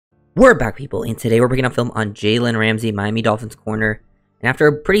We're back, people, and today we're breaking down film on Jalen Ramsey, Miami Dolphins corner. And after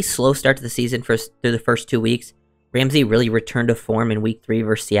a pretty slow start to the season through the first 2 weeks, Ramsey really returned to form in week 3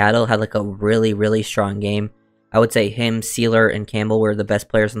 versus Seattle, had like a really strong game. I would say him, Sealer, and Campbell were the best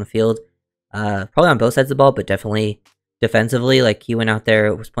players on the field. Probably on both sides of the ball, but definitely defensively. Like, he went out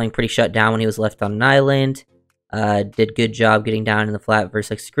there, was playing pretty shut down when he was left on an island. Did good job getting down in the flat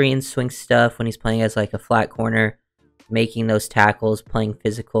versus like screens, swing stuff when he's playing as like a flat corner. Making those tackles, playing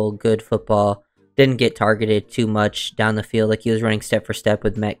physical, good football. Didn't get targeted too much down the field. Like, he was running step for step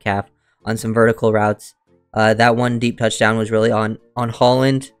with Metcalf on some vertical routes. That one deep touchdown was really on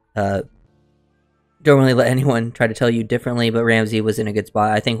Holland. Don't really let anyone try to tell you differently, but Ramsey was in a good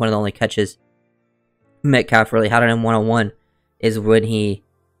spot. I think one of the only catches Metcalf really had on him one-on-one is when he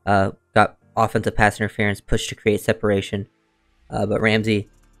got offensive pass interference pushed to create separation. But Ramsey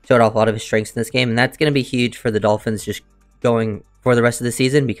showed off a lot of his strengths in this game, and that's going to be huge for the Dolphins just going for the rest of the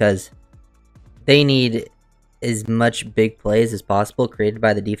season, because they need as much big plays as possible created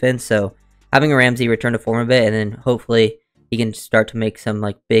by the defense. So having a Ramsey return to form a bit, and then hopefully he can start to make some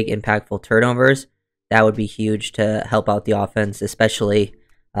like big impactful turnovers, that would be huge to help out the offense, especially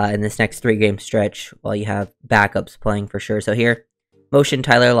in this next 3-game stretch while you have backups playing for sure. So here, motion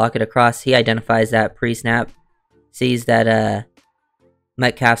Tyler Lockett across. He identifies that pre-snap, sees that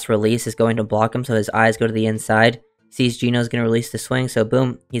Metcalf's release is going to block him, so his eyes go to the inside. Sees Geno's going to release the swing, so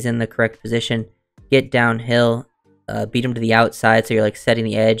boom, he's in the correct position. Get downhill, beat him to the outside, so you're like setting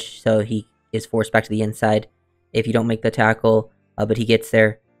the edge, so he is forced back to the inside if you don't make the tackle, but he gets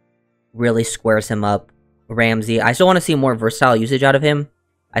there, really squares him up. Ramsey, I still want to see more versatile usage out of him.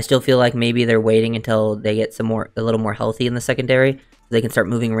 I still feel like maybe they're waiting until they get a little more healthy in the secondary, so they can start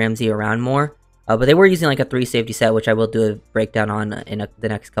moving Ramsey around more. But they were using like a 3-safety set, which I will do a breakdown on in the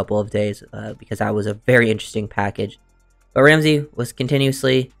next couple of days, because that was a very interesting package. But Ramsey was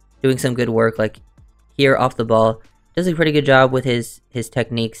continuously doing some good work, like here off the ball. Does a pretty good job with his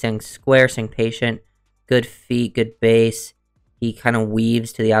technique, staying square, staying patient, good feet, good base. He kind of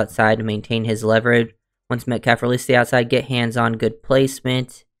weaves to the outside to maintain his leverage. Once Metcalf releases the outside, get hands on, good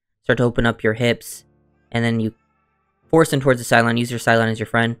placement. Start to open up your hips, and then you force him towards the sideline. Use your sideline as your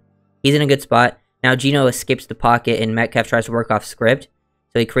friend. He's in a good spot. Now Geno escapes the pocket, and Metcalf tries to work off script.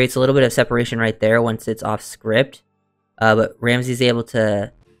 So he creates a little bit of separation right there once it's off script. But Ramsey's able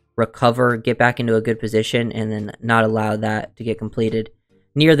to recover, get back into a good position, and then not allow that to get completed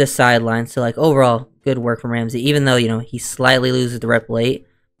near the sideline. So, like, overall, good work from Ramsey, even though, you know, he slightly loses the rep late.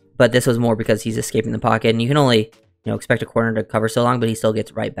 But this was more because he's escaping the pocket, and you can only, you know, expect a corner to cover so long, but he still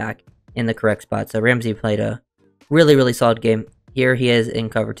gets right back in the correct spot. So Ramsey played a really solid game. Here he is in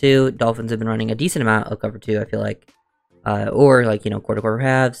cover 2. Dolphins have been running a decent amount of cover 2, I feel like. Or, like, you know, quarter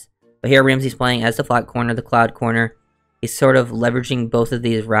halves. But here Ramsey's playing as the flat corner, the cloud corner. He's sort of leveraging both of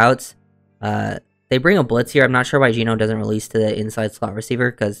these routes. They bring a blitz here. I'm not sure why Geno doesn't release to the inside slot receiver,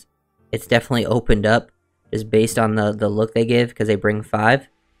 because it's definitely opened up just based on the look they give, because they bring 5.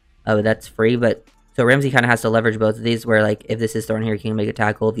 But that's free. But so Ramsey kind of has to leverage both of these, where, like, if this is thrown here, he can make a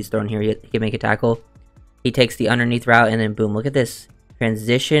tackle. If he's thrown here, he can make a tackle. He takes the underneath route, and then boom, look at this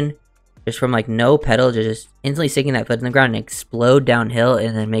transition. Just from like no pedal to just instantly sticking that foot in the ground and explode downhill,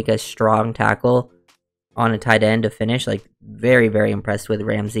 and then make a strong tackle on a tight end to finish. Like, very impressed with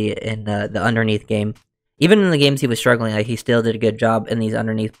Ramsey in the underneath game. Even in the games he was struggling, like, he still did a good job in these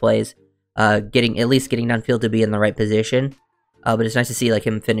underneath plays, getting downfield to be in the right position. But it's nice to see like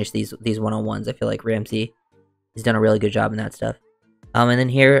him finish these one-on-ones. I feel like Ramsey has done a really good job in that stuff. And then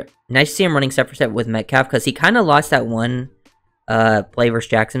here, nice to see him running step for step with Metcalf, because he kind of lost that one play versus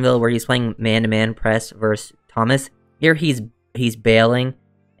Jacksonville where he's playing man-to-man press versus Thomas. Here he's bailing,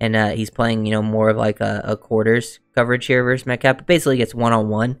 and he's playing, you know, more of like a quarters coverage here versus Metcalf, but basically gets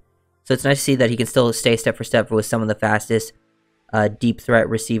one-on-one. So it's nice to see that he can still stay step for step with some of the fastest deep threat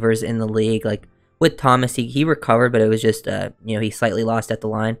receivers in the league. Like with Thomas, he recovered, but it was just, you know, he slightly lost at the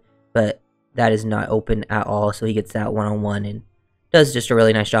line, but that is not open at all, so he gets that one-on-one and does just a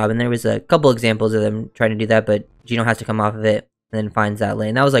really nice job. And there was a couple examples of them trying to do that, but Geno has to come off of it and then finds that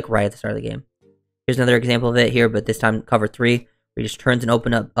lane. That was like right at the start of the game. Here's another example of it here, but this time cover 3, where he just turns and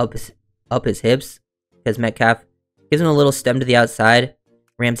opens up his hips, because Metcalf gives him a little stem to the outside.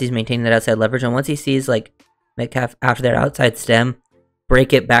 Ramsey's maintaining that outside leverage, and once he sees like Metcalf after that outside stem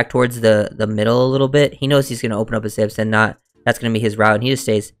break it back towards the middle a little bit, he knows he's going to open up his hips, and that's going to be his route, and he just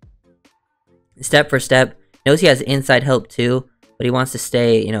stays step for step. Knows he has inside help too, but he wants to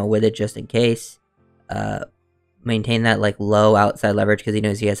stay, you know, with it just in case. Maintain that like low outside leverage, because he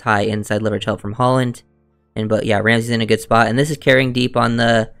knows he has high inside leverage help from Holland. But yeah, Ramsey's in a good spot, and this is carrying deep on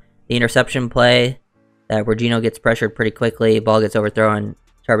the interception play where Geno gets pressured pretty quickly. Ball gets overthrown.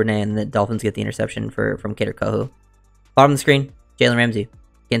 Charbonnet, and the Dolphins get the interception from Kader Kohu. Bottom of the screen, Jalen Ramsey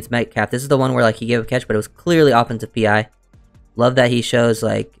against Metcalf. This is the one where like he gave a catch, but it was clearly offensive PI. Love that he shows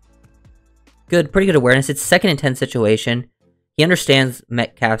like pretty good awareness. It's 2nd and 10 situation. He understands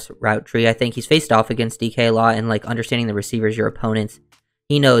Metcalf's route tree. I think he's faced off against DK a lot, and like understanding the receivers, your opponents.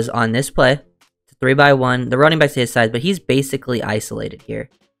 He knows on this play, it's a 3-by-1. The running back's to his side, but he's basically isolated here.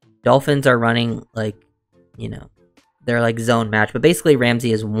 Dolphins are running like, you know, they're like zone match, but basically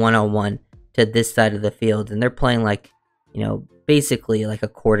Ramsey is 1-on-1 to this side of the field, and they're playing like, you know, basically like a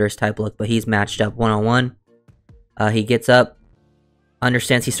quarters type look, but he's matched up 1-on-1. He gets up,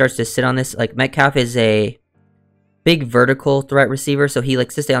 understands, he starts to sit on this. Like Metcalf is a big vertical threat receiver, so he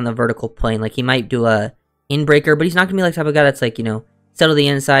likes to stay on the vertical plane. Like he might do a in-breaker, but he's not gonna be like the type of guy that's like, you know, settle the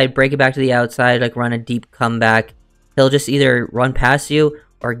inside, break it back to the outside, like run a deep comeback. He'll just either run past you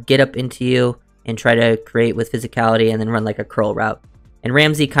or get up into you and try to create with physicality and then run like a curl route. And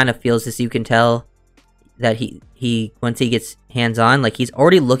Ramsey kind of feels this. You can tell that he once he gets hands on, like he's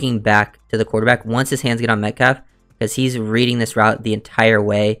already looking back to the quarterback once his hands get on Metcalf, because he's reading this route the entire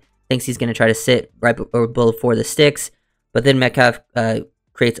way. Thinks he's going to try to sit right before the sticks, but then Metcalf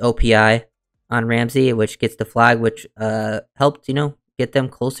creates OPI on Ramsey, which gets the flag, which helped, you know, get them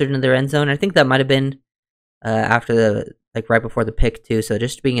closer to their end zone. I think that might have been after the, like right before the pick too, so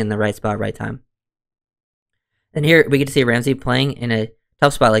just being in the right spot, right time. And here we get to see Ramsey playing in a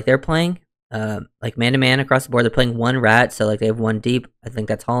tough spot. Like they're playing like man-to-man across the board. They're playing one rat, so like they have one deep. I think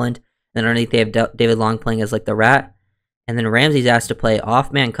that's Holland. Then underneath they have David Long playing as like the rat. And then Ramsey's asked to play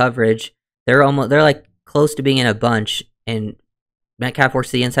off-man coverage. They're like close to being in a bunch, and Metcalf works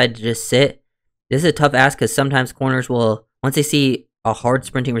to the inside to just sit. This is a tough ask because sometimes corners will, once they see a hard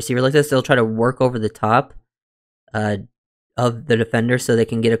sprinting receiver like this, they'll try to work over the top of the defender so they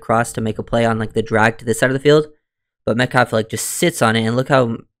can get across to make a play on like the drag to this side of the field. But Metcalf like just sits on it, and look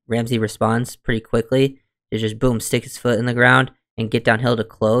how Ramsey responds pretty quickly. It just boom, stick his foot in the ground and get downhill to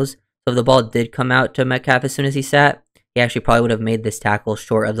close. So if the ball did come out to Metcalf as soon as he sat, he actually probably would have made this tackle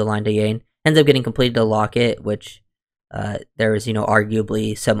short of the line to gain. Ends up getting completed to Lockett, which there was, you know,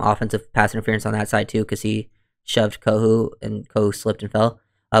 arguably some offensive pass interference on that side too, because he shoved Kohu and Kohu slipped and fell.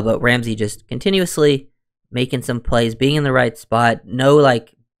 But Ramsey just continuously making some plays, being in the right spot. No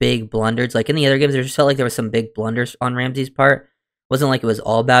like big blunders. Like in the other games, there just felt like there was some big blunders on Ramsey's part. Wasn't like it was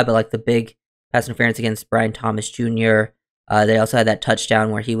all bad, but like the big pass interference against Brian Thomas Jr. They also had that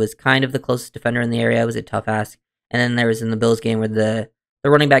touchdown where he was kind of the closest defender in the area. It was a tough ask. And then there was in the Bills game where the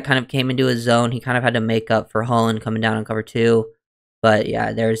running back kind of came into his zone. He kind of had to make up for Holland coming down on cover 2. But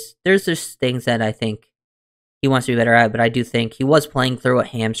yeah, there's just things that I think he wants to be better at. But I do think he was playing through a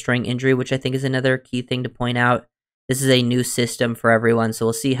hamstring injury, which I think is another key thing to point out. This is a new system for everyone, so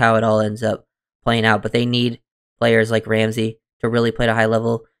we'll see how it all ends up playing out. But they need players like Ramsey to really play at a high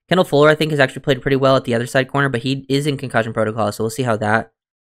level. Kendall Fuller, I think, has actually played pretty well at the other side corner, but he is in concussion protocol, so we'll see how that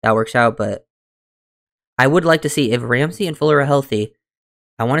works out. But I would like to see, if Ramsey and Fuller are healthy,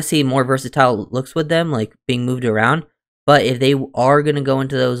 I want to see more versatile looks with them, like being moved around. But if they are going to go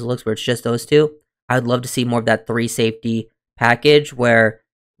into those looks where it's just those two, I would love to see more of that 3-safety package where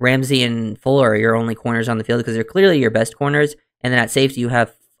Ramsey and Fuller are your only corners on the field, because they're clearly your best corners. And then at safety, you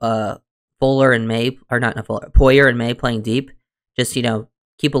have Fuller and May, or not Fuller, Poyer and May playing deep. Just, you know,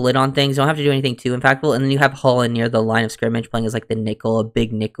 keep a lid on things. Don't have to do anything too impactful. And then you have Holland near the line of scrimmage playing as like the nickel, a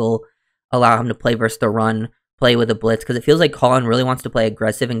big nickel. Allow him to play versus the run, play with a blitz, because it feels like Holland really wants to play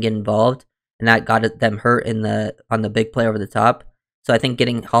aggressive and get involved, and that got them hurt on the big play over the top. So I think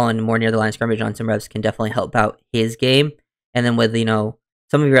getting Holland more near the line of scrimmage on some reps can definitely help out his game. And then with, you know,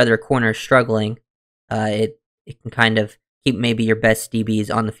 some of your other corners struggling, it can kind of keep maybe your best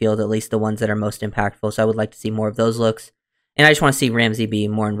DBs on the field, at least the ones that are most impactful. So I would like to see more of those looks. And I just want to see Ramsey be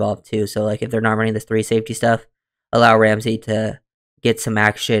more involved too. So like if they're not running this 3-safety stuff, allow Ramsey to get some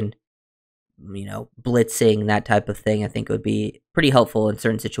action, you know, blitzing, that type of thing. I think it would be pretty helpful in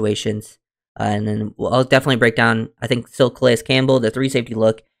certain situations. And then I'll definitely break down, I think, still Calais Campbell, the 3-safety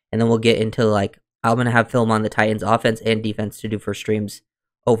look, and then we'll get into, like, I'm going to have film on the Titans offense and defense to do for streams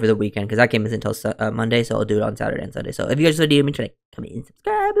over the weekend, because that game isn't until Monday, so I'll do it on Saturday and Sunday. So if you guys want to DM me today, come in and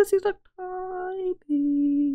subscribe. This is